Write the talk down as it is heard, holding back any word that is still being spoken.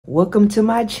Welcome to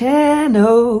my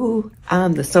channel.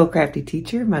 I'm the Sew Crafty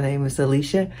Teacher. My name is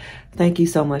Alisha. Thank you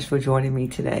so much for joining me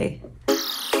today.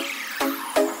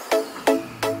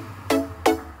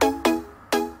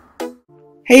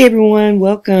 Hey everyone,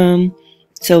 welcome.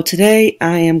 So today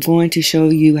I am going to show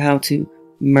you how to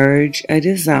merge a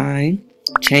design,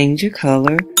 change a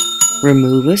color,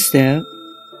 remove a step,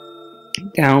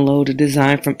 download a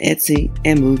design from Etsy,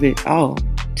 and move it all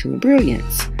to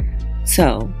Embrilliance.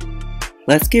 So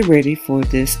let's get ready for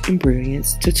this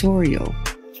Embrilliance tutorial.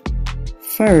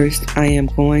 First, I am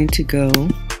going to go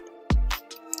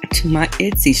to my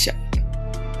Etsy shop.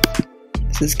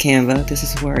 This is Canva. This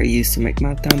is where I used to make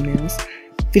my thumbnails.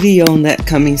 Video on that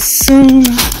coming soon.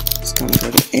 Just gonna go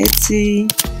to Etsy,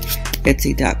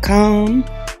 etsy.com.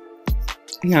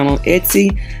 Now I'm on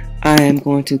Etsy. I am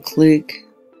going to click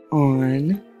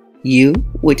on you,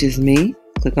 which is me.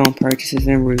 Click on purchases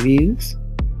and reviews.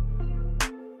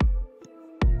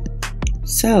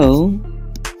 So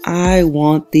I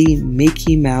want the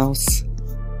Mickey Mouse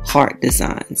heart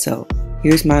design. So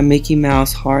here's my Mickey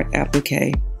Mouse heart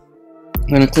applique. I'm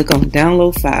going to click on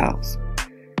download files.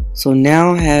 So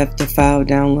now I have the file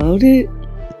downloaded.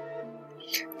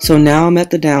 So now I'm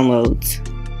at the downloads.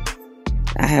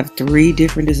 I have 3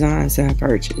 different designs that I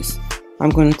purchased. I'm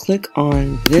going to click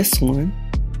on this one,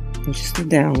 which is the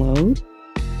download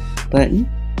button.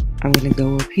 I'm going to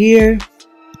go up here,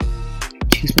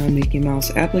 choose my Mickey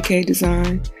Mouse applique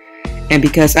design. And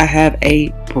because I have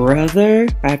I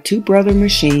have 2 brother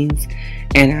machines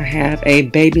and I have a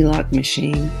baby lock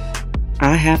machine,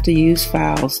 I have to use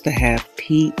files that have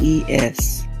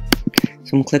PES.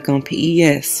 So I'm going to click on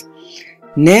PES.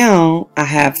 Now I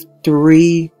have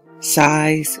 3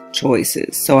 size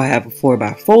choices. So I have a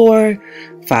 4x4,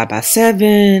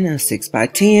 5x7, a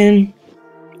 6x10.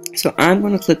 So I'm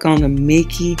going to click on the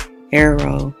Mickey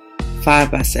Arrow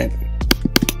 5x7.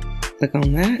 Click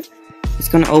on that. It's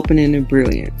going to open in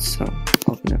Embrilliance. So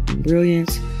open up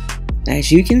Embrilliance.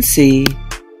 As you can see,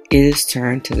 it is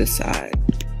turned to the side.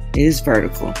 It is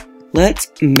vertical.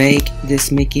 Let's make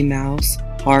this Mickey Mouse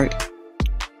heart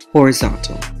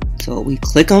horizontal. So we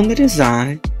click on the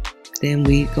design. Then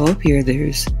we go up here.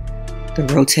 There's the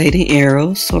rotating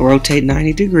arrows. So rotate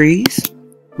 90 degrees.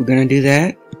 We're going to do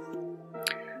that.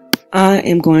 I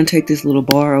am going to take this little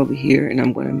bar over here and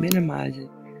I'm going to minimize it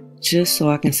just so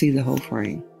I can see the whole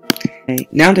frame. Okay,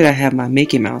 now that I have my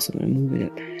Mickey Mouse, I'm going to move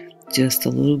it up just a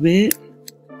little bit.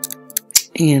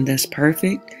 And that's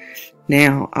perfect.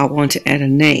 Now I want to add a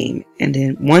name. And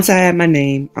then once I add my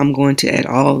name, I'm going to add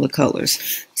all the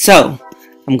colors. So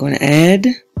I'm going to add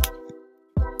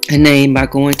a name by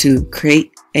going to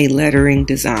create a lettering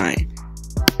design.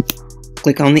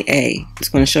 Click on the A. It's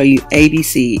going to show you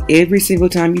ABC. Every single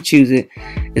time you choose it,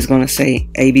 it's going to say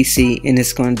ABC and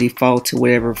it's going to default to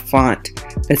whatever font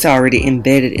that's already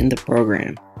embedded in the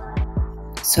program.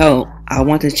 So I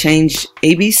want to change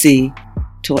ABC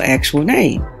to an actual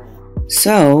name.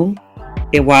 So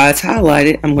while it's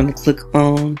highlighted, I'm going to click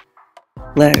on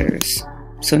letters.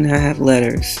 So now I have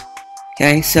letters.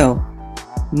 Okay, so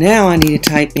now I need to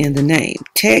type in the name.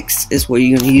 Text is what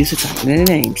you're going to use to type in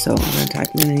the name. So I'm going to type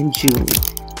in the name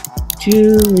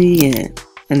Julian.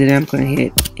 And then I'm going to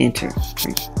hit enter.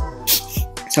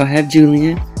 So I have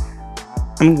Julian.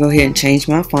 I'm going to go ahead and change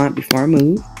my font before I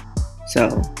move.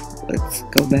 So let's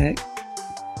go back.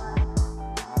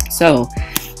 So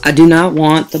I do not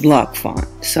want the block font.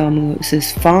 So I'm going to, it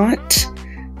says font.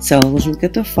 So let's look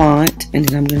at the font and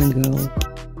then I'm going to go.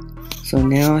 So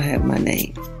now I have my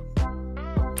name.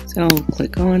 So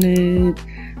click on it.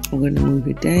 I'm going to move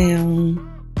it down.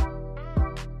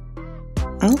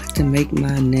 I like to make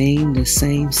my name the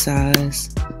same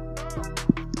size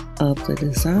of the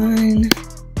design.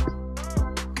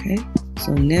 Okay,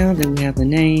 so now that we have the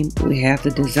name, we have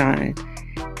the design.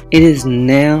 It is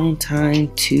now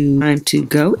time to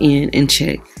go in and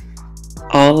check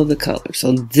all of the colors.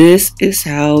 So this is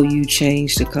how you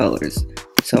change the colors.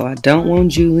 So I don't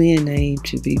want Julian's name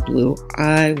to be blue.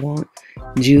 I want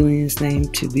Julian's name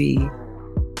to be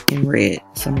in red.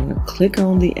 So I'm going to click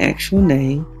on the actual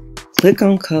name, click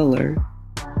on color,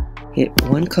 hit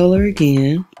one color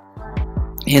again,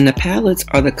 and the palettes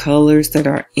are the colors that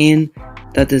are in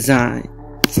the design.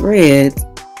 Threads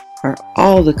are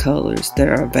all the colors that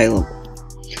are available.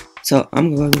 So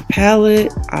I'm going to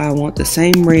palette. I want the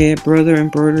same red, Brother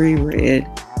Embroidery red.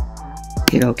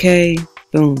 Hit OK.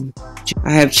 Boom.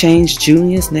 I have changed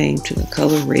Julian's name to the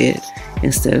color red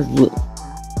instead of blue.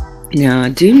 Now I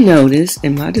do notice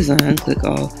in my design, click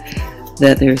off,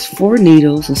 that there's 4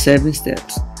 needles and 7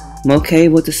 steps. I'm okay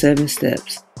with the 7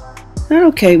 steps. Not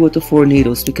okay with the 4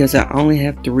 needles because I only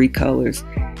have 3 colors.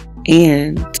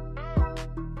 And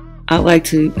I like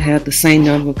to have the same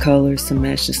number of colors to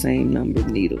match the same number of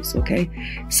needles, okay?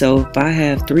 So if I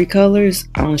have 3 colors,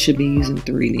 I only should be using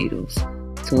 3 needles.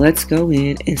 So let's go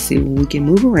in and see what we can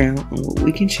move around and what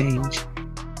we can change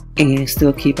and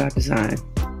still keep our design.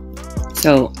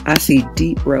 So I see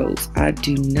deep rows. I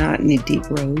do not need deep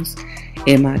rows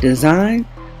in my design.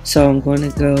 So I'm going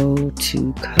to go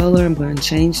to color. I'm going to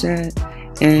change that.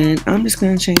 And I'm just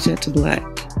going to change that to black,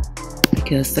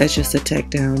 because that's just a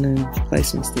tack down and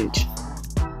placement stitch.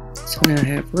 So now I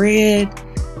have red.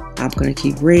 I'm going to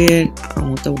keep red. I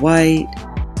want the white.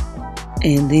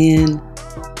 And then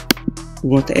we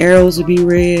want the arrows to be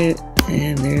red.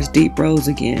 And there's deep rows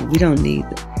again. We don't need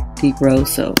deep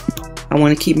rows. So I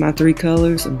want to keep my 3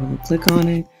 colors. I'm going to click on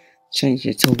it. Change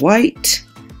it to white.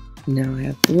 Now I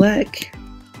have black.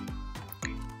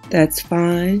 That's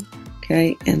fine.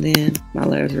 Okay. And then my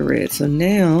letters are red. So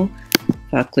now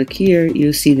if I click here,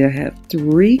 you'll see that I have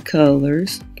 3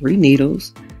 colors, 3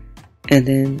 needles, and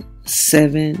then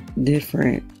 7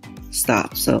 different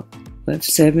stops. So we have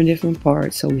 7 different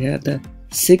parts. So we have the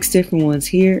 6 different ones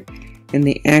here and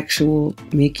the actual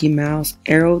Mickey Mouse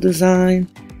arrow design.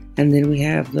 And then we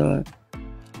have the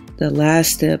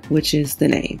last step, which is the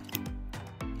name.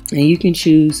 And you can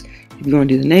choose if you want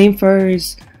to do the name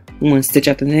first, you want to stitch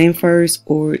out the name first,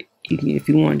 or if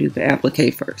you want to do the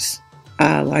applique first.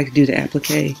 I like to do the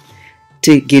applique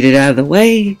to get it out of the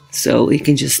way so it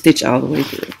can just stitch all the way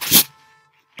through.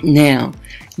 Now,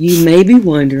 you may be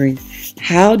wondering,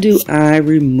 how do I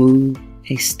remove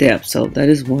a step? So that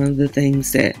is one of the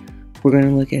things that we're going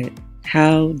to look at.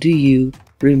 How do you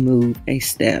remove a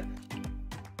step?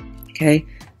 Okay,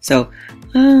 so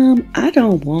I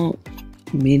don't want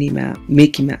Mickey Mouse.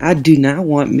 I do not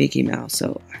want Mickey Mouse.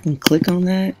 So I can click on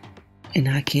that and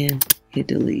I can hit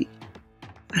delete.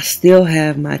 I still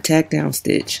have my tack down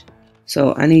stitch.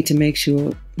 So I need to make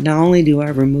sure not only do I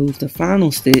remove the final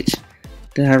stitch,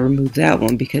 that I remove that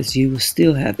one, because you will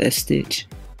still have that stitch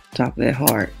top of that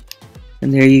heart.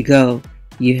 And there you go.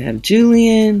 You have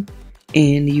Julian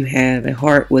and you have a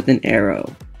heart with an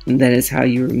arrow. And that is how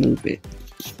you remove it.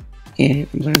 And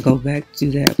I'm going to go back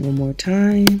to that one more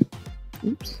time.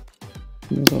 Oops.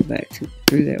 I'm going to go back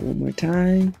through that one more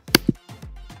time.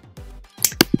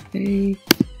 Okay.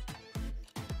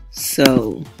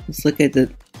 So let's look at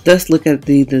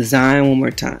the design one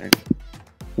more time.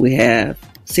 We have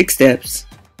 6 steps.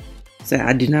 So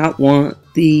I do not want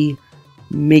the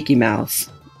Mickey Mouse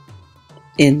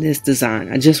in this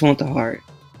design. I just want the heart.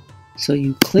 So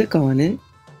you click on it,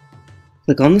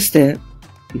 click on the step,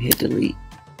 you hit delete.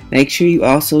 Make sure you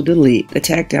also delete the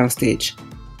tack down stitch,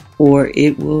 or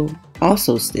it will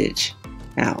also stitch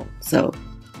out. So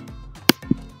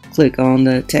click on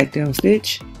the tack down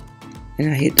stitch and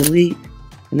I hit delete,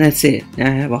 and that's it. Now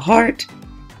I have a heart,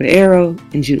 an arrow,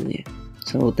 and Julian.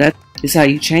 So that is how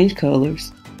you change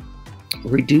colors,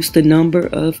 reduce the number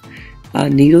of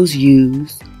needles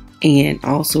used, and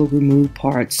also remove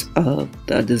parts of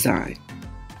the design.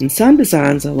 And some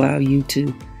designs allow you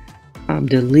to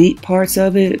delete parts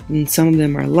of it, and some of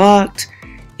them are locked,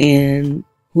 and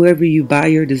whoever you buy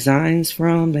your designs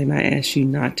from, they might ask you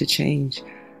not to change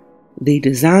the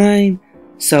design.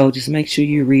 So just make sure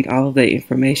you read all of that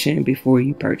information before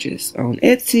you purchase on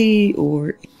Etsy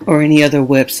or any other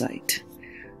website.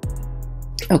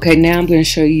 Okay, now I'm going to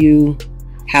show you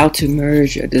how to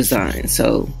merge a design.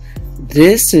 So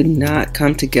this did not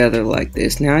come together like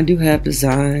this. Now I do have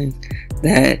designs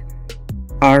that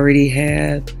already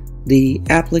have the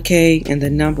applique and the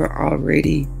number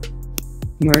already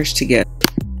merged together.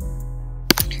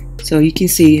 So you can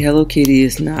see Hello Kitty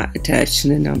is not attached to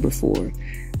the number 4.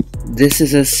 This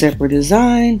is a separate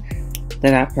design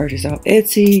that I purchased off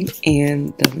Etsy,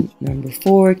 and the number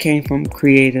 4 came from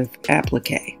Creative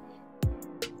Applique.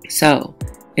 So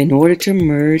in order to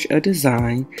merge a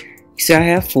design, you see I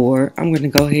have 4. I'm going to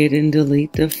go ahead and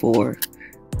delete the 4.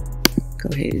 Go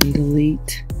ahead and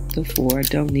delete the 4. I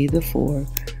don't need the 4.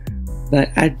 But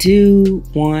I do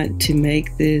want to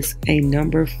make this a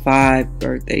number 5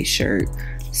 birthday shirt.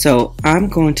 So I'm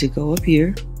going to go up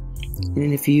here,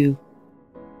 and if you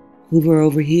hover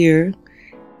over here,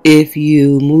 if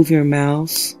you move your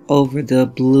mouse over the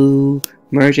blue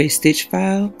merge a stitch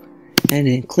file and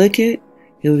then click it,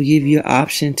 it will give you an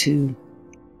option to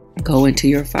go into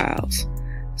your files.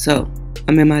 So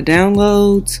I'm in my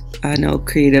downloads. I know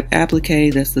Creative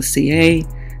Applique, that's the CA.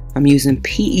 I'm using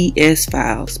PES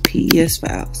files.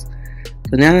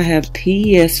 So now I have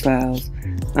PES files.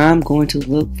 I'm going to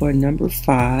look for number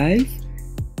 5.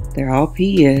 They're all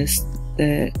PES.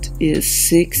 That is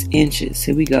 6 inches.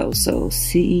 Here we go. So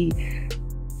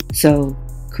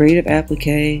Creative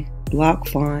Applique, block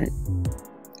font,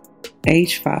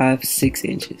 H5 6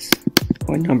 inches,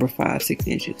 or number 5 6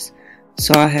 inches.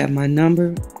 So I have my number.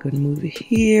 I'm going to move it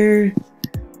here,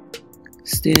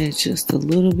 extend it just a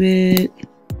little bit,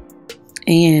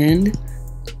 and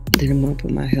then I'm going to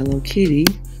put my Hello Kitty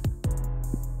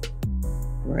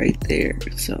right there.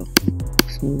 So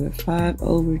let's move that 5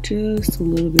 over just a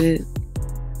little bit.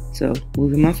 So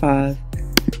moving my 5.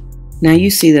 Now you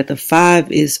see that the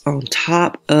 5 is on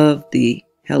top of the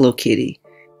Hello Kitty.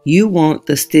 You want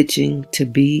the stitching to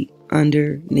be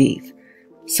underneath.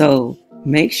 So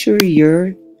make sure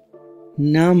your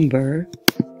number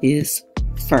is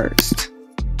first.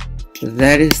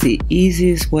 That is the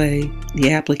easiest way.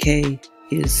 The applique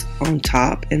is on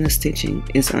top and the stitching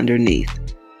is underneath.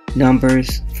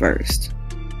 Numbers first.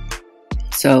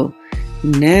 So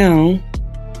now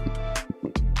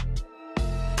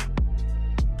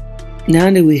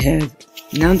that we have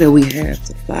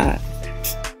the 5,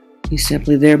 you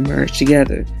simply they're merged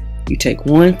together. You take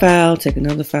one file, take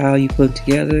another file, you put them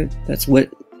together. That's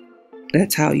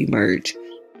how you merge.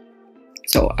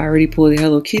 So I already pulled the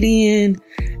Hello Kitty in,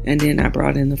 and then I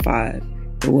brought in the 5.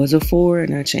 It was a 4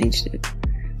 and I changed it.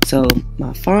 So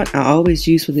my font I always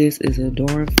use for this is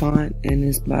Adorn font, and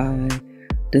it's by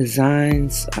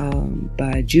Designs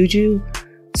by Juju.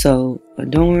 So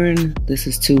Adorn, this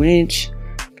is 2 inch.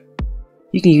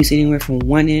 You can use anywhere from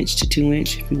 1 inch to 2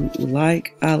 inch if you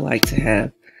like. I like to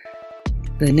have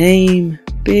the name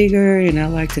bigger, and I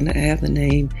like to have the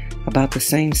name about the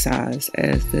same size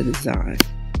as the design.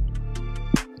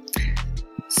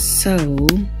 So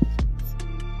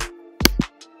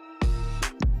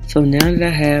now that I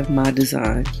have my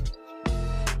design,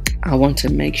 I want to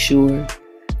make sure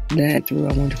that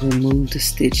I want to remove the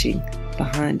stitching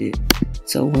behind it.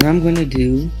 So what I'm going to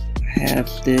do, I have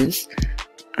this.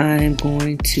 I'm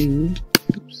going to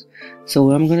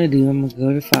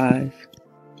go to 5.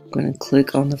 I'm going to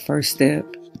click on the first step,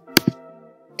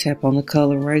 tap on the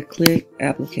color, right click,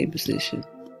 applique position.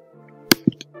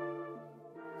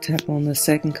 Tap on the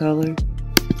second color,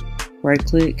 right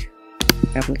click,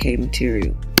 applique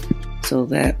material. So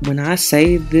that when I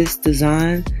save this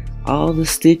design, all the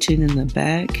stitching in the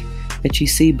back that you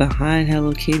see behind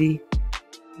Hello Kitty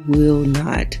will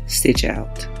not stitch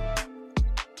out.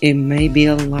 It may be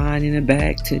a line in the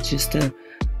back to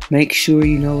make sure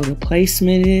you know where the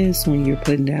placement is when you're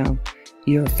putting down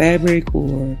your fabric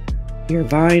or your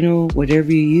vinyl,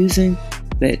 whatever you're using,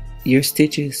 that your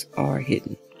stitches are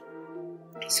hidden.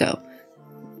 So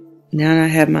now that I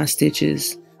have my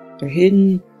stitches, they're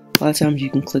hidden. A lot of times you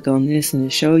can click on this and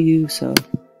it'll show you. So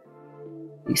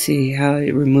you see how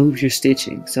it removes your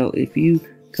stitching. So if you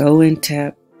go and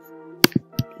tap,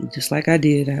 just like I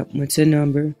did, I went to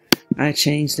number. I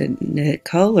changed that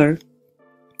color,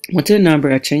 went to the number,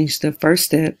 I changed the first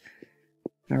step,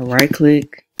 I right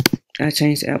click, I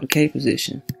changed the applique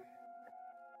position.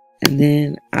 And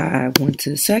then I went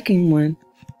to the second one,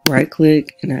 right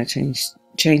click, and I changed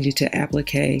it to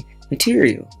applique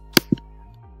material.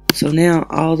 So now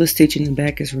all the stitching in the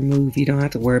back is removed. You don't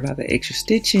have to worry about the extra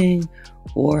stitching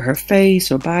or her face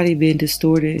or body being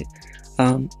distorted.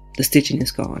 The stitching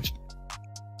is gone.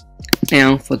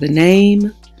 Now for the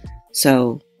name,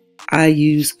 so I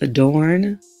use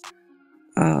Adorn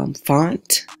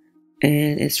font,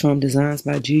 and it's from Designs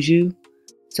by Juju.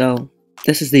 So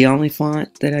this is the only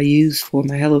font that I use for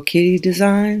my Hello Kitty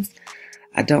designs.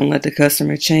 I don't let the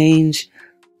customer change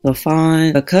the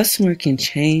font. The customer can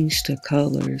change the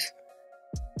colors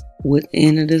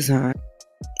within a design.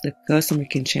 The customer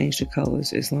can change the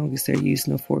colors as long as they're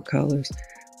using the 4 colors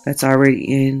that's already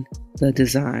in the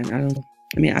design.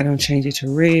 I don't change it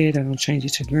to red. I don't change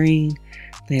it to green.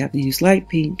 They have to use light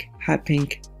pink, hot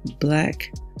pink,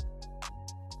 black.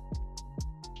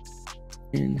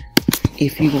 And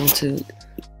if you want to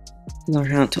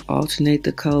learn how to alternate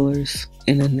the colors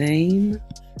in a name,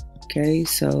 okay,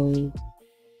 so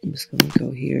I'm just going to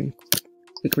go here and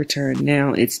click return.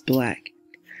 Now it's black.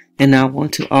 And I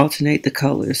want to alternate the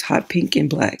colors, hot pink and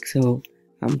black. So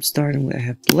I'm starting with, I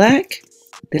have black.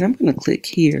 Then I'm going to click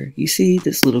here. You see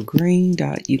this little green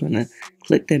dot. You're going to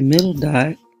click that middle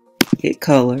dot, hit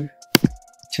color,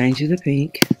 change it to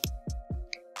pink.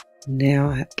 Now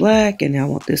I have black, and now I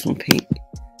want this one pink.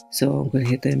 So I'm going to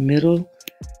hit that middle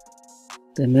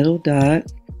dot,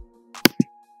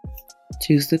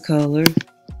 choose the color,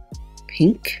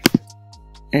 pink,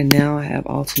 and now I have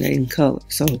alternating color.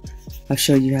 So I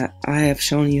have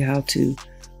shown you how to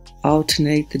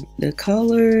alternate the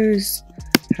colors,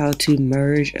 how to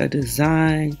merge a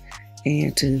design,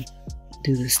 and to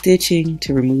do the stitching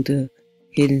to remove the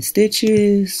hidden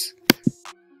stitches.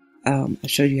 I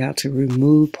showed you how to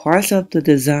remove parts of the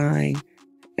design,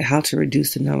 how to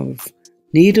reduce the number of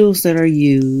needles that are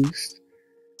used.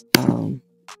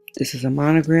 This is a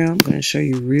monogram. I'm going to show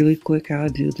you really quick how to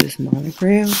do this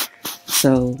monogram.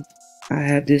 So I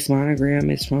have this monogram.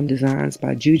 It's from Designs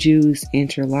by Juju's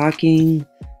Interlocking.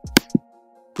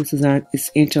 This is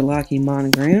its interlocking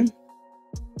monogram.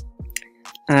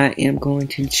 I am going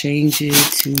to change it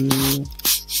to,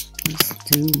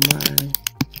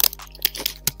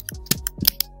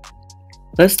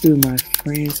 let's do my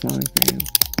friend's monogram.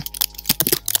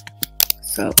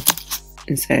 So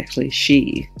it's actually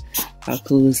she. How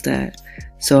cool is that?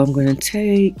 So I'm going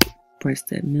to press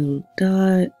that middle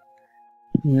dot.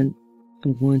 I'm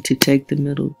going to take the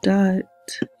middle dot,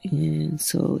 and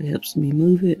so it helps me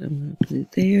move it. I'm going to put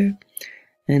it there,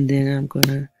 and then I'm going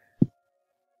to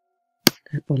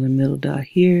tap on the middle dot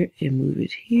here and move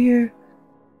it here,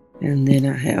 and then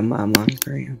I have my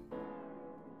monogram.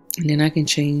 And then I can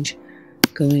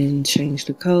go in and change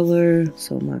the color.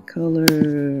 So my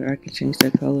color, I can change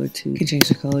that color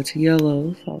to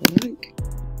yellow if I like.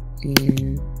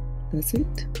 And that's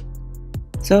it.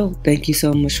 So thank you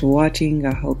so much for watching.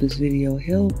 I hope this video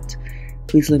helped.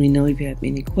 Please let me know if you have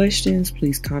any questions.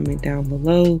 Please comment down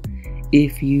below.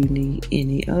 If you need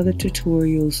any other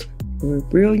tutorials for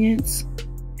Embrilliance,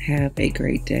 have a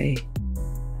great day.